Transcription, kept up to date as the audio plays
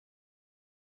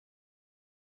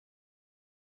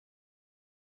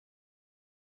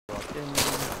Everybody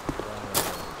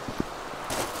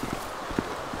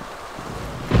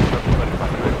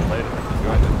find a way to play it and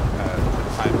enjoy it at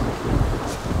times.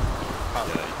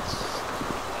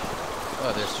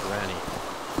 Oh, there's Serani.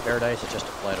 Paradise is just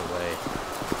a flight away.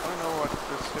 I don't know what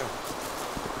this is.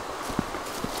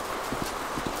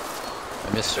 I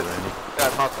miss Serani. Yeah,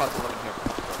 I'm not living here.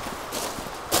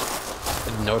 I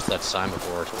didn't notice that sign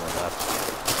before to my left.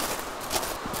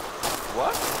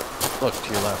 What? Look,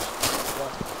 to your left.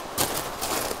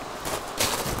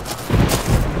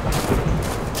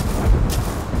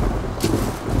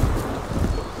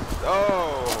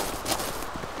 Oh!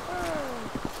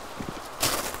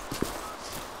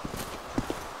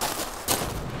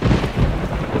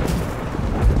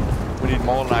 We need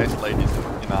more nice ladies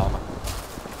in armor.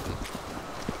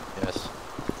 Yes.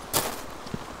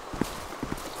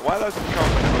 Why does it come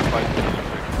when it fight the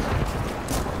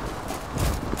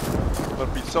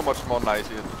Would be so much more nice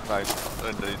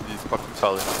than these fucking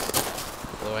Italians.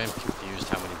 Although I am confused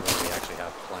how many more we actually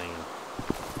have playing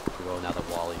Duo now that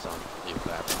Wally's on the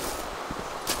back.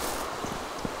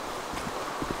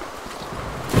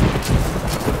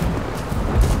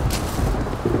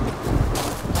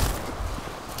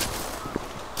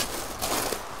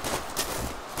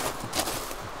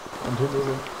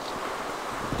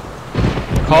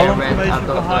 Call information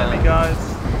behind me, guys.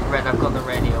 Red, I've got the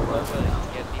radio working.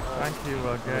 Thank you,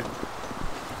 okay.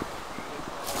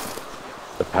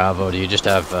 The Pavo, do you just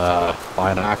have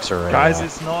Binax or a... Guys,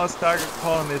 it's not a staggered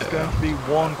column, it's going to be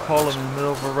one column in the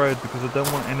middle of a road because I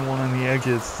don't want anyone on the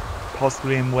edges,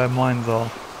 possibly in where mines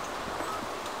are.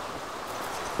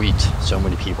 Sweet, so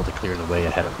many people to clear the way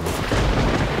ahead of me.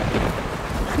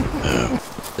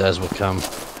 Des will come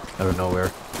out of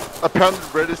nowhere. Apparently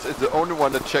Reddish is the only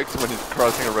one that checks when he's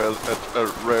crossing a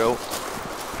rail.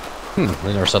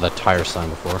 I never saw that tire sign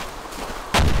before.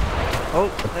 Oh,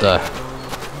 But,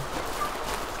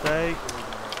 stay.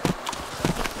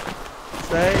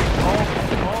 Stay. Hold.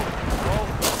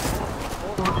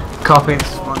 Copies.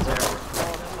 1-0.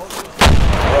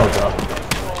 Oh god.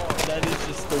 That is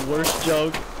just the worst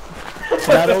joke.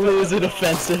 Not only is it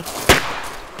offensive,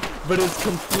 but it's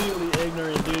completely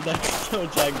ignorant, dude. That's so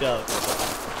jacked up.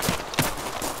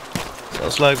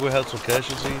 Sounds like we had some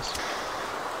casualties.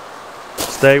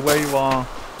 Stay where you are.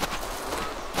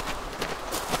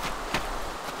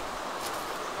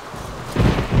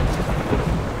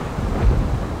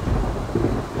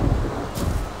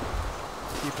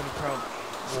 Keep in crouch.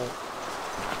 Walk.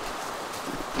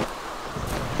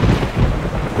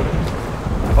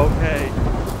 Okay.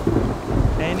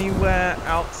 Anywhere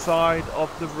outside of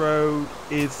the road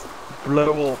is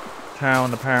blow up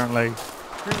town apparently.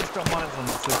 Pretty much got mines on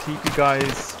it, so keep you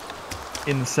guys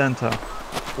in the center.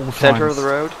 All Center times, of the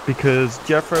road? because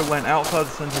Jeffro went outside the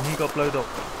center and he got blowed up.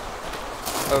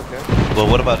 Okay. Well,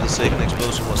 what about the second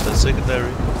explosion? Was that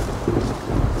secondary?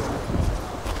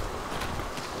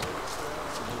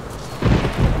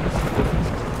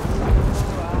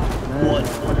 What?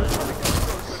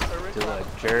 To a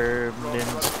German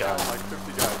gun.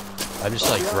 I'm just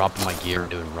like dropping my gear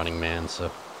doing Running Man,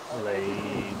 so... Lay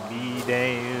me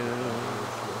down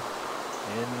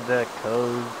in the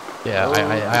cold. Yeah,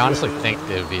 I honestly think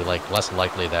it would be like less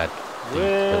likely that the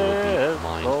hill would be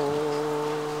mined.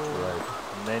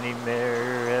 Many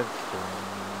marathons.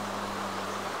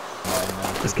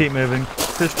 Just keep moving.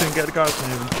 Christian, get the guys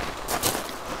moving.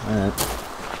 Alright.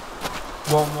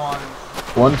 1-1.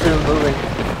 1-2 moving.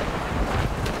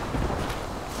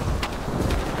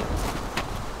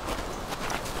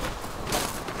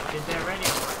 Is there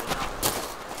radio right now?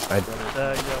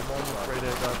 Yeah, one was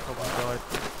radio guy probably died.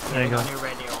 There you go. On your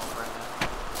radio right now.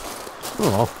 Oh,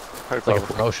 well, it's like a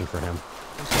promotion for him.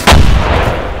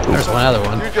 There's one other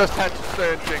one. You just had to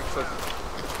say and jinx us.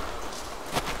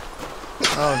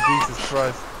 Oh, Jesus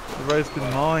Christ. The road's been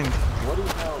mined. What do you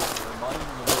know? We're mining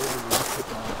the road we used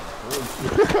to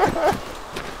mine.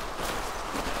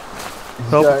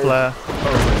 Help flare.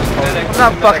 I'm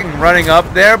not fucking running up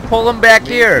there. Pull him back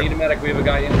here. Need a medic. We have a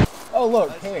guy in. Oh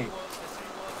look, hey.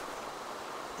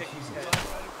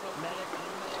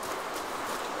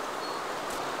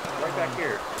 Right back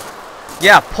here.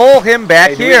 Yeah, pull him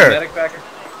back here. Medic back here.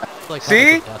 Like,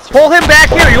 See? Pull him back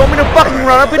here. You want me to fucking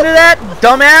run up into that,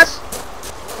 dumbass?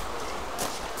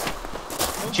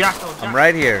 Jackal. I'm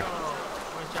right here.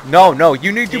 No,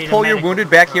 you need to pull your wounded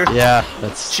back here. Yeah,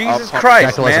 that's... Jesus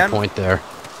Christ, Jackal has man. a point there.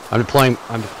 I'm deploying...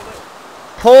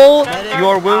 Pull Medic.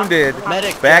 your wounded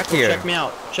Medic, back Jackal, here. check me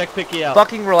out. Check Picky out.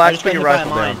 Fucking relax, I put just your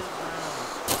identified rifle down. mine.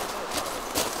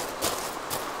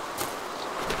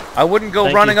 I wouldn't go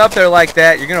Thank running you. up there like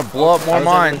that. You're gonna blow up I more was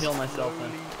able to mines. heal myself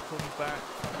then.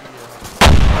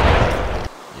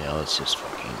 Yeah, let's just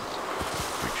fucking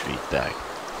feet back.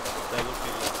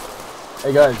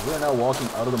 Hey guys, we're now walking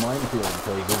out of the minefield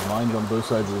because there's mines on both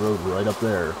sides of the road right up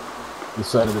there. This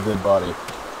side of the dead body.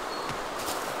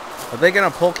 Are they gonna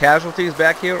pull casualties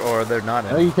back here, or they're not?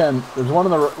 No, you can. There's one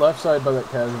on the left side by that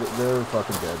casualty. They're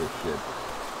fucking dead as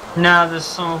shit. No, there's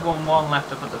some one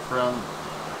left up at the front.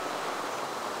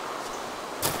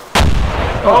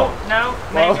 Oh, no,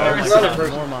 maybe there is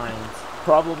some. More mines.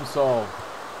 Problem solved.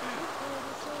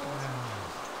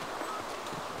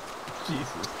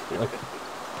 Jesus. Like,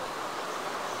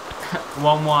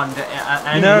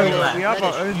 1-1. You know, left. we have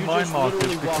our own You mine just markers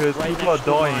literally walk because right people are next to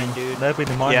the mine, dying. dude. They've been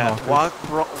the mine Yeah, markers.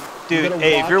 dude, gotta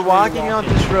hey, if walk you're where you're walking on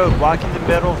walking. this road, walk in the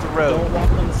middle of the road. Don't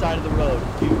walk on the side of the road.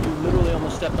 You literally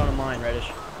almost stepped on a mine,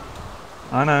 Reddish.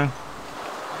 I know.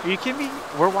 Are you kidding me?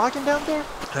 We're walking down there?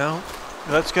 No.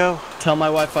 Let's go. Tell my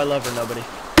wife I love her, nobody.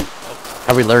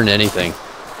 Have we learned anything?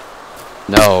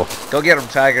 No. Go get him,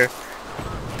 Tiger.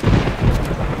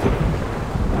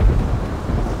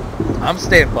 I'm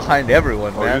staying behind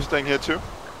everyone, Oh, man. you're staying here too?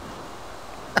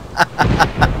 God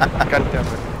damn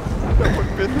it. That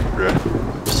would've been great.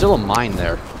 There's still a mine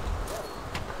there.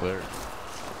 Where?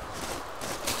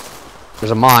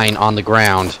 There's a mine on the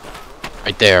ground.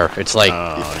 Right there. It's like...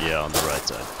 Oh, yeah, on the right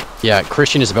side. Yeah,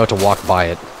 Christian is about to walk by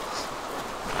it.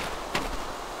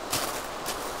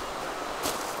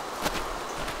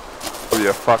 Oh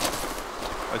yeah, fuck.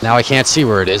 Now I can't see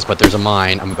where it is, but there's a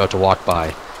mine I'm about to walk by.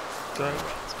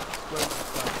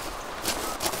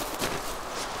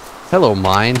 Hello,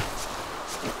 mine.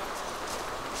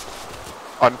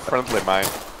 Unfriendly mine.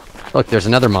 Look, there's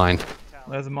another mine.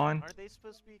 There's a mine.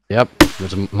 Yep,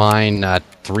 there's a mine at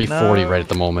 340 right at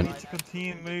the moment. We need to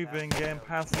continue moving, getting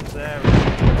past this area.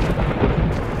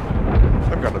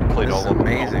 I'm gonna play This all is of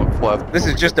amazing. all left. This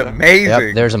is just Yep,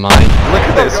 amazing. there's a mine. Look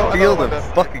at this No, no, field no, of no.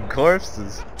 fucking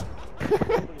corpses.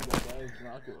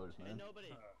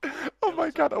 Oh my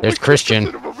god. Oh There's my God, Christian.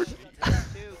 in a moment.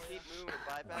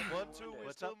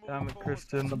 Damn it,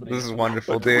 Christian. This is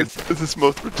wonderful, dude. This is the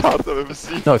most retarded I've ever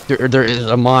seen. No, there is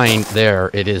a mine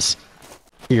there. It is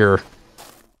here.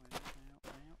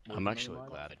 I'm actually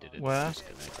glad I did it. Where?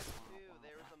 Disconnect.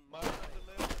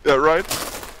 Yeah, right?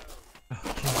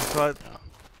 Jesus Christ.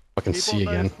 Fucking Keep see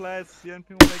on again. those flares, the only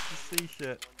people make you see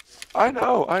shit. I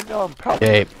know, I'm proud.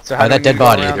 Okay, So how by do that we dead go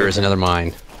body, around there it? is another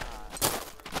mine.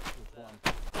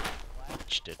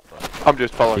 Which did body. I'm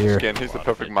just following Here. his skin. He's the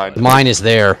perfect mind. The mine is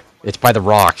there. It's by the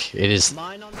rock. It is.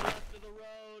 Mine on the left of the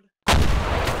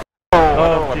road.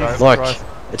 Oh, Jesus Look, Christ.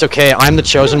 it's okay. I'm the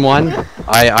chosen one.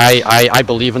 I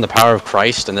believe in the power of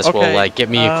Christ, and this will Okay, like get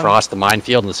me across the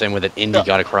minefield in the same way that Indy Yeah.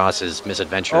 got across his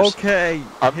misadventures. Okay,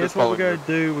 I'm here's just what we're following gonna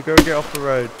do. We're gonna get off the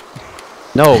road.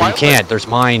 No, you can't. There's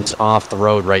mines off the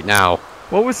road right now.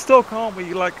 Well, we still can't.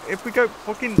 We like if we go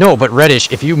fucking. No, but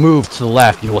Reddish, if you move to the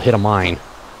left, you will hit a mine.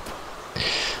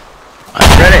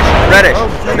 Reddish.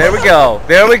 Oh, There we go.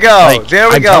 There we go. Like, There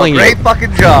we I'm go. telling you. Great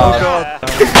fucking Oh job. God.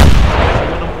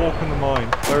 I'm gonna walk in the mine.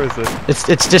 Where is it?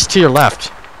 It's just to your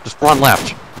left. Just run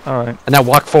left, All right. and now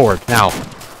walk forward. Now,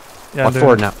 Yeah. walk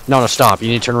forward now. No, stop. You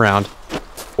need to turn around.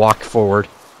 Walk forward.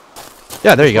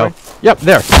 Yeah, there you go. Way? Yep,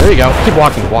 there you go. Keep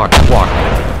walking. Walk.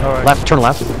 All right. Left. Turn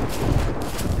left.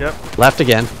 Yep. Left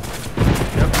again.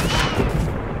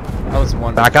 That was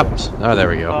wonderful. Back up. Oh, there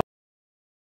we go.